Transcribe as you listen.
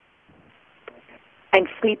Ein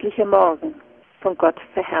friedlicher Morgen, von Gott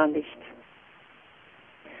verherrlicht.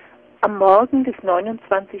 Am Morgen des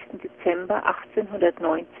 29. Dezember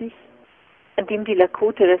 1890, an dem die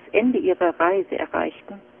Lakota das Ende ihrer Reise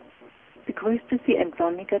erreichten, begrüßte sie ein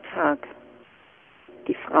sonniger Tag.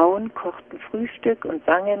 Die Frauen kochten Frühstück und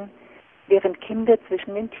sangen, während Kinder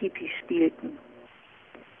zwischen den Tipis spielten.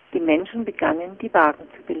 Die Menschen begannen, die Wagen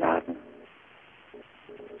zu beladen.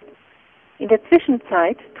 In der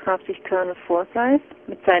Zwischenzeit traf sich Colonel Forsyth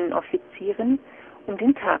mit seinen Offizieren, um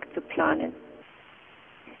den Tag zu planen.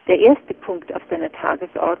 Der erste Punkt auf seiner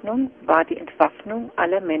Tagesordnung war die Entwaffnung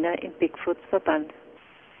aller Männer in Bigfoots Verband.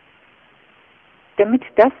 Damit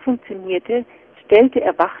das funktionierte, stellte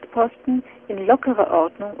er Wachtposten in lockerer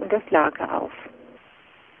Ordnung um das Lager auf.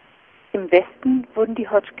 Im Westen wurden die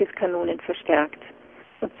Hotchkiss-Kanonen verstärkt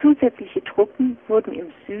und zusätzliche Truppen wurden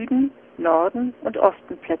im Süden, Norden und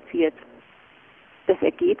Osten platziert. Das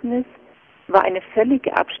Ergebnis war eine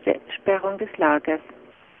völlige Absperrung des Lagers.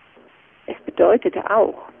 Es bedeutete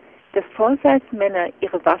auch, dass Forsyths Männer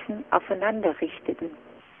ihre Waffen aufeinander richteten.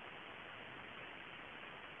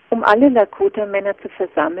 Um alle Lakota-Männer zu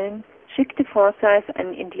versammeln, schickte Forsyth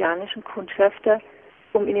einen indianischen Kundschafter,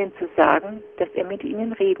 um ihnen zu sagen, dass er mit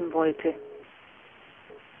ihnen reden wollte.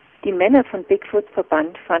 Die Männer von Bigfoots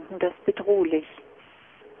Verband fanden das bedrohlich.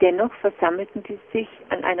 Dennoch versammelten sie sich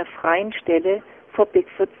an einer freien Stelle vor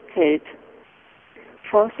Bigfoots Zelt.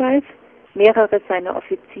 Forsyth, mehrere seiner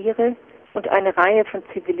Offiziere und eine Reihe von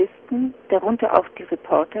Zivilisten, darunter auch die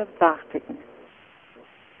Reporter, warteten.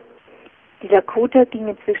 Die Lakota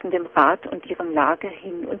gingen zwischen dem Rat und ihrem Lager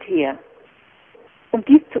hin und her. Um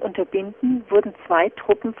dies zu unterbinden, wurden 2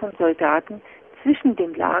 Truppen von Soldaten zwischen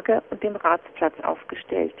dem Lager und dem Ratsplatz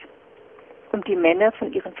aufgestellt, um die Männer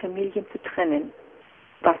von ihren Familien zu trennen,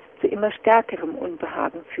 was zu immer stärkerem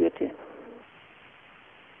Unbehagen führte.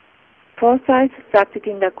 Forsyth sagte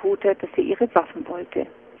den Lakota, dass er ihre Waffen wollte.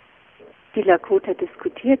 Die Lakota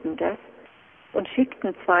diskutierten das und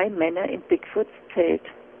schickten 2 Männer in Bigfoots Zelt.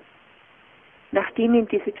 Nachdem ihm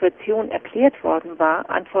die Situation erklärt worden war,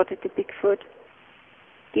 antwortete Bigfoot: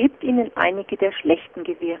 Gebt ihnen einige der schlechten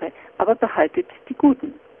Gewehre, aber behaltet die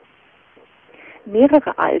guten.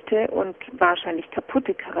 Mehrere alte und wahrscheinlich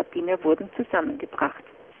kaputte Karabiner wurden zusammengebracht.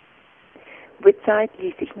 Whitside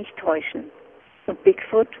ließ sich nicht täuschen und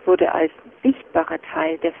Bigfoot wurde als sichtbarer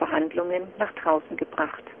Teil der Verhandlungen nach draußen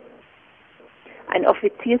gebracht. Ein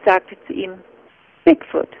Offizier sagte zu ihm: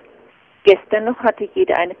 Bigfoot, gestern noch hatte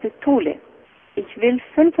jeder eine Pistole. Ich will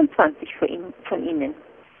 25 von Ihnen.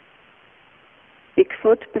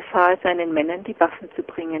 Bigfoot befahl seinen Männern, die Waffen zu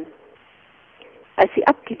bringen. Als sie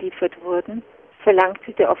abgeliefert wurden,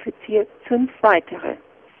 verlangte der Offizier 5 weitere,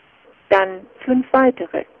 dann 5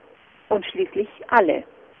 weitere und schließlich alle.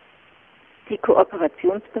 Die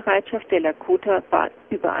Kooperationsbereitschaft der Lakota war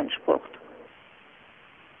überansprucht.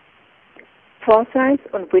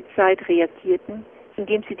 Forsyth und Whitside reagierten,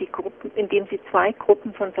 indem sie 2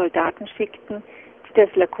 Gruppen von Soldaten schickten, die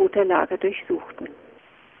das Lakota-Lager durchsuchten.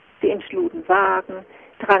 Sie entschluden Wagen,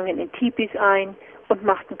 drangen in Tipis ein und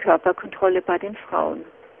machten Körperkontrolle bei den Frauen.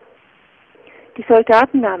 Die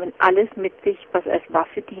Soldaten nahmen alles mit sich, was als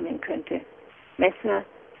Waffe dienen könnte: Messer,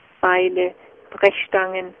 Beile,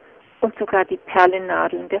 Brechstangen und sogar die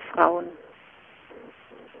Perlennadeln der Frauen.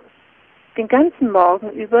 Den ganzen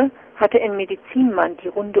Morgen über hatte ein Medizinmann die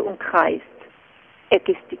Runde umkreist. Er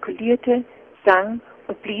gestikulierte, sang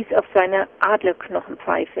und blies auf seiner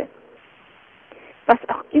Adlerknochenpfeife. Was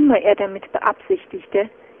auch immer er damit beabsichtigte,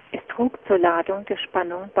 es trug zur Ladung der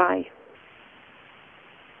Spannung bei.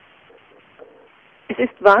 Es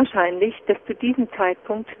ist wahrscheinlich, dass zu diesem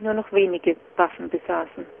Zeitpunkt nur noch wenige Waffen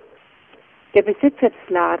besaßen. Der Besitzer des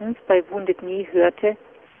Ladens bei Wounded Knee hörte,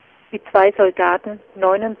 wie 2 Soldaten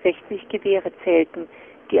 69 Gewehre zählten,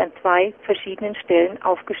 die an 2 verschiedenen Stellen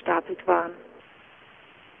aufgestapelt waren.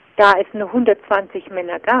 Da es nur 120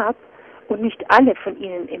 Männer gab und nicht alle von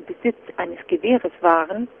ihnen im Besitz eines Gewehres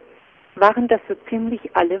waren, waren das so ziemlich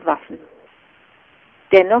alle Waffen.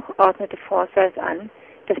 Dennoch ordnete Forsyth an,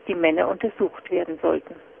 dass die Männer untersucht werden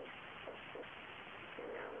sollten.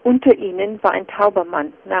 Unter ihnen war ein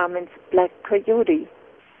Taubermann namens Black Coyote.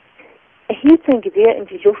 Er hielt sein Gewehr in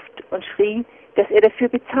die Luft und schrie, dass er dafür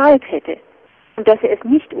bezahlt hätte und dass er es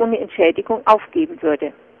nicht ohne Entschädigung aufgeben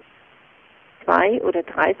würde. 2 oder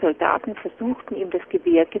 3 Soldaten versuchten ihm das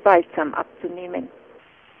Gewehr gewaltsam abzunehmen.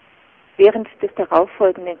 Während des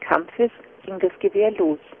darauffolgenden Kampfes ging das Gewehr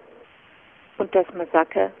los und das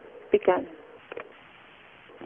Massaker begann.